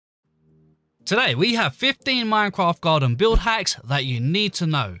Today we have 15 Minecraft garden build hacks that you need to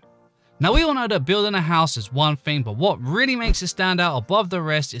know. Now we all know that building a house is one thing, but what really makes it stand out above the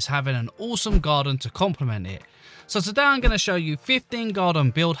rest is having an awesome garden to complement it. So today I'm going to show you 15 garden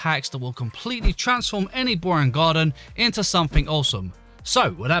build hacks that will completely transform any boring garden into something awesome.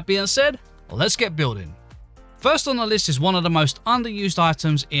 So with that being said, let's get building. First on the list is one of the most underused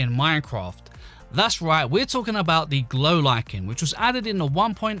items in Minecraft. That's right, we're talking about the glow lichen, which was added in the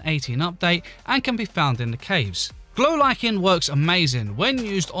 1.18 update and can be found in the caves. Glow lichen works amazing when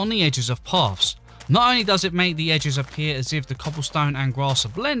used on the edges of paths. Not only does it make the edges appear as if the cobblestone and grass are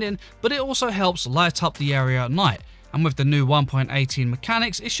blending, but it also helps light up the area at night. And with the new 1.18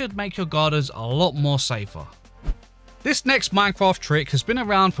 mechanics, it should make your gardens a lot more safer. This next Minecraft trick has been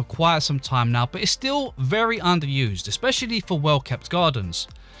around for quite some time now, but it's still very underused, especially for well-kept gardens.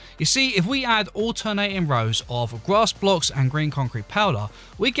 You see, if we add alternating rows of grass blocks and green concrete powder,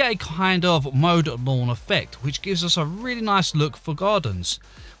 we get a kind of mowed lawn effect, which gives us a really nice look for gardens.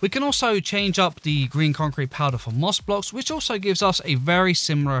 We can also change up the green concrete powder for moss blocks, which also gives us a very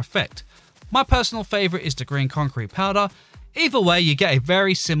similar effect. My personal favourite is the green concrete powder. Either way, you get a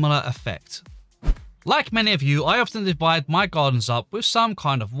very similar effect. Like many of you, I often divide my gardens up with some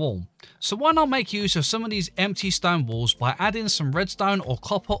kind of wall. So why not make use of some of these empty stone walls by adding some redstone or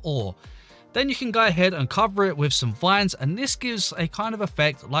copper ore. Then you can go ahead and cover it with some vines, and this gives a kind of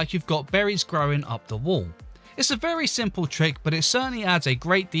effect like you've got berries growing up the wall. It's a very simple trick, but it certainly adds a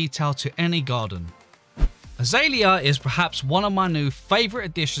great detail to any garden. Azalea is perhaps one of my new favourite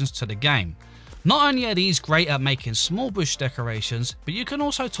additions to the game. Not only are these great at making small bush decorations, but you can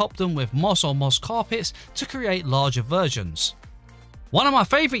also top them with moss or moss carpets to create larger versions. One of my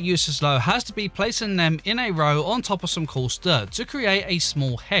favourite uses though has to be placing them in a row on top of some coarse dirt to create a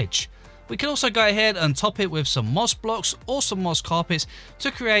small hedge. We can also go ahead and top it with some moss blocks or some moss carpets to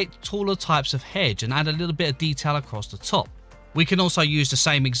create taller types of hedge and add a little bit of detail across the top. We can also use the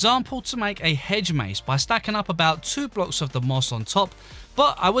same example to make a hedge maze by stacking up about 2 blocks of the moss on top,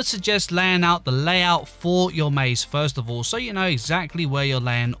 but I would suggest laying out the layout for your maze first of all, so you know exactly where you're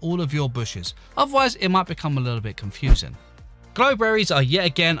laying all of your bushes. Otherwise it might become a little bit confusing. Glowberries are yet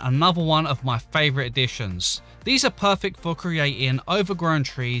again another one of my favourite additions. These are perfect for creating overgrown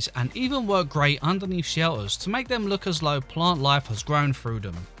trees and even work great underneath shelters to make them look as though plant life has grown through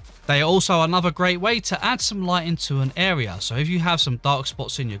them. They are also another great way to add some light into an area, so if you have some dark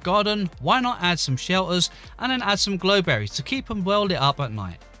spots in your garden, why not add some shelters and then add some glowberries to keep them well lit up at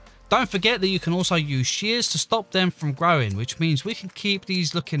night. Don't forget that you can also use shears to stop them from growing, which means we can keep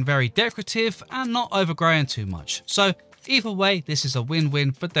these looking very decorative and not overgrowing too much. So either way, this is a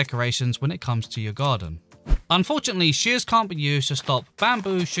win-win for decorations when it comes to your garden. Unfortunately, shears can't be used to stop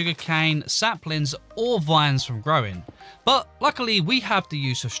bamboo, sugarcane, saplings or vines from growing, but luckily we have the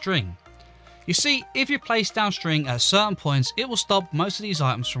use of string. You see, if you place down string at certain points, it will stop most of these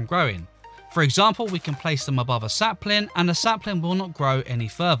items from growing. For example, we can place them above a sapling and the sapling will not grow any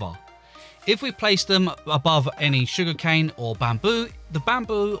further. If we place them above any sugarcane or bamboo, the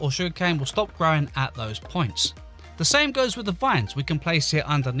bamboo or sugarcane will stop growing at those points. The same goes with the vines. We can place it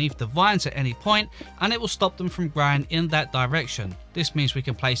underneath the vines at any point and it will stop them from growing in that direction. This means we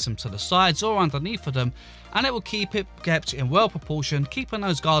can place them to the sides or underneath of them and it will keep it kept in well proportion, keeping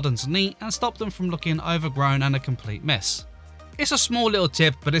those gardens neat and stop them from looking overgrown and a complete mess. It's a small little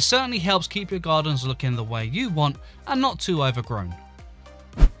tip, but it certainly helps keep your gardens looking the way you want and not too overgrown.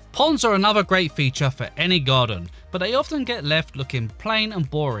 Ponds are another great feature for any garden, but they often get left looking plain and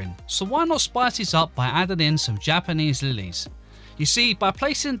boring, so why not spice these up by adding in some Japanese lilies? You see, by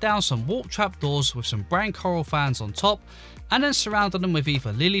placing down some warp trap doors with some brain coral fans on top, and then surrounding them with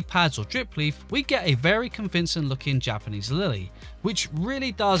either lily pads or drip leaf, we get a very convincing looking Japanese lily, which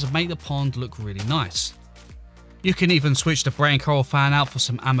really does make the pond look really nice. You can even switch the brain coral fan out for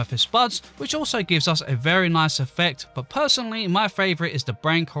some amethyst buds, which also gives us a very nice effect, but personally my favourite is the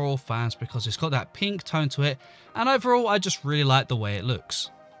brain coral fans because it's got that pink tone to it, and overall I just really like the way it looks.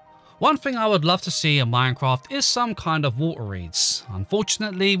 One thing I would love to see in Minecraft is some kind of water reeds.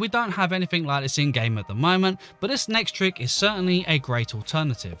 Unfortunately we don't have anything like this in game at the moment, but this next trick is certainly a great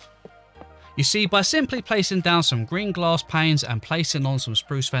alternative. You see, by simply placing down some green glass panes and placing on some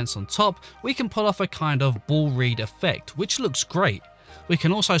spruce fence on top, we can pull off a kind of ball reed effect, which looks great. We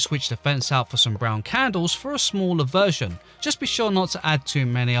can also switch the fence out for some brown candles for a smaller version. Just be sure not to add too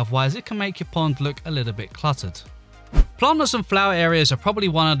many, otherwise it can make your pond look a little bit cluttered. Planters and flower areas are probably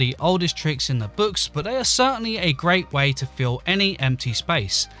one of the oldest tricks in the books, but they are certainly a great way to fill any empty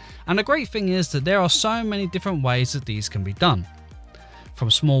space. And the great thing is that there are so many different ways that these can be done. From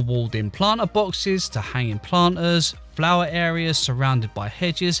small walled in planter boxes to hanging planters, flower areas surrounded by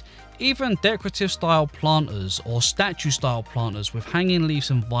hedges, even decorative style planters or statue style planters with hanging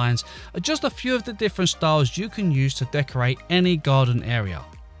leaves and vines are just a few of the different styles you can use to decorate any garden area.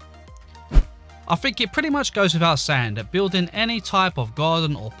 I think it pretty much goes without saying that building any type of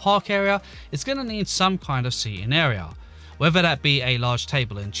garden or park area is going to need some kind of seating area, whether that be a large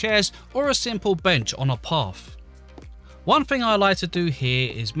table and chairs or a simple bench on a path. One thing I like to do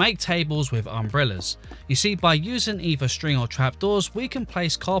here is make tables with umbrellas. You see, by using either string or trapdoors, we can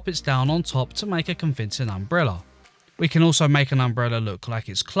place carpets down on top to make a convincing umbrella. We can also make an umbrella look like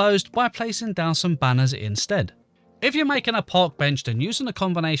it's closed by placing down some banners instead. If you're making a park bench, then using a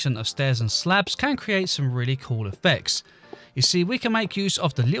combination of stairs and slabs can create some really cool effects. You see, we can make use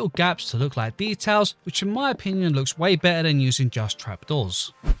of the little gaps to look like details, which in my opinion looks way better than using just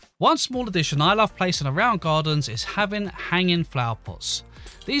trapdoors. One small addition I love placing around gardens is having hanging flower pots.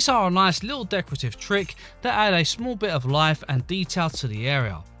 These are a nice little decorative trick that add a small bit of life and detail to the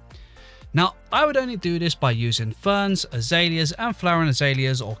area. Now, I would only do this by using ferns, azaleas and flowering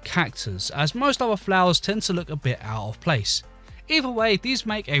azaleas or cactus, as most other flowers tend to look a bit out of place. Either way, these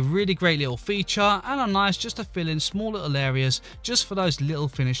make a really great little feature and are nice just to fill in small little areas just for those little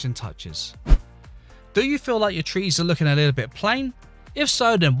finishing touches. Do you feel like your trees are looking a little bit plain? If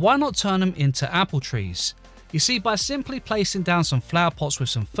so, then why not turn them into apple trees? You see, by simply placing down some flower pots with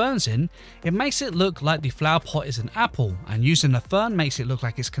some ferns in, it makes it look like the flower pot is an apple, and using the fern makes it look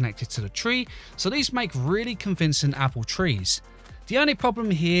like it's connected to the tree, so these make really convincing apple trees. The only problem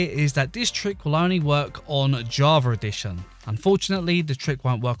here is that this trick will only work on Java Edition. Unfortunately, the trick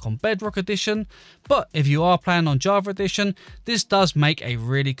won't work on Bedrock Edition, but if you are playing on Java Edition, this does make a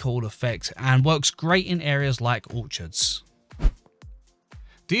really cool effect and works great in areas like orchards.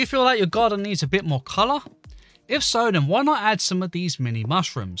 Do you feel like your garden needs a bit more colour? If so, then why not add some of these mini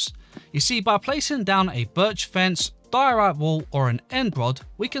mushrooms? You see, by placing down a birch fence, diorite wall or an end rod,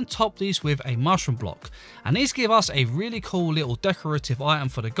 we can top these with a mushroom block, and these give us a really cool little decorative item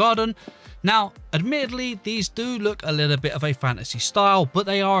for the garden. Now, admittedly, these do look a little bit of a fantasy style, but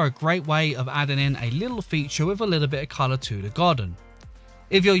they are a great way of adding in a little feature with a little bit of colour to the garden.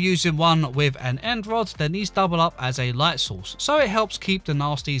 If you're using one with an end rod, then these double up as a light source, so it helps keep the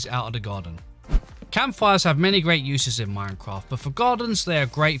nasties out of the garden. Campfires have many great uses in Minecraft, but for gardens they are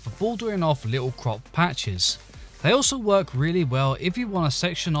great for bordering off little crop patches. They also work really well if you want to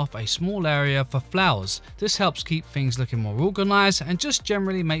section off a small area for flowers. This helps keep things looking more organised and just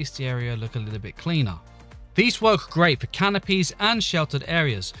generally makes the area look a little bit cleaner. These work great for canopies and sheltered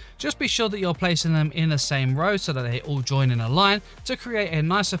areas. Just be sure that you're placing them in the same row so that they all join in a line to create a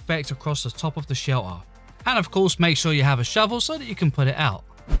nice effect across the top of the shelter. And of course, make sure you have a shovel so that you can put it out.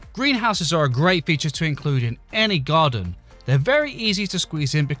 Greenhouses are a great feature to include in any garden. They're very easy to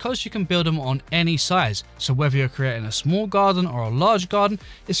squeeze in because you can build them on any size, so whether you're creating a small garden or a large garden,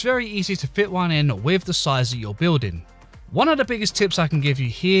 it's very easy to fit one in with the size that you're building. One of the biggest tips I can give you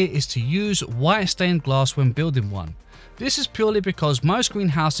here is to use white stained glass when building one. This is purely because most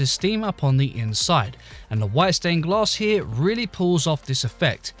greenhouses steam up on the inside, and the white stained glass here really pulls off this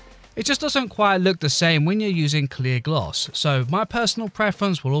effect. It just doesn't quite look the same when you're using clear glass, so my personal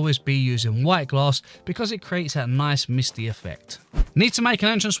preference will always be using white glass because it creates that nice misty effect. Need to make an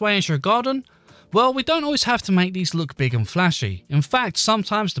entranceway into your garden? Well, we don't always have to make these look big and flashy. In fact,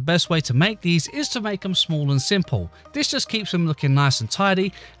 sometimes the best way to make these is to make them small and simple. This just keeps them looking nice and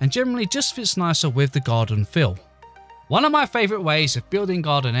tidy and generally just fits nicer with the garden feel. One of my favourite ways of building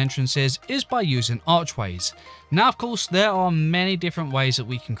garden entrances is by using archways. Now of course there are many different ways that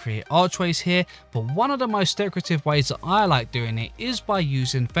we can create archways here, but one of the most decorative ways that I like doing it is by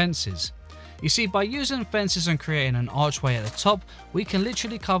using fences. You see, by using fences and creating an archway at the top, we can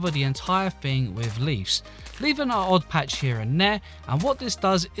literally cover the entire thing with leaves, leaving an odd patch here and there, and what this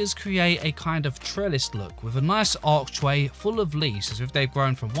does is create a kind of trellis look with a nice archway full of leaves as if they've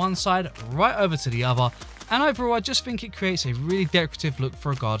grown from one side right over to the other, and overall I just think it creates a really decorative look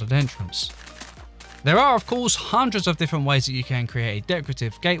for a garden entrance. There are of course hundreds of different ways that you can create a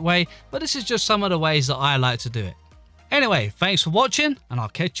decorative gateway, but this is just some of the ways that I like to do it. Anyway, thanks for watching and I'll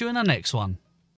catch you in the next one.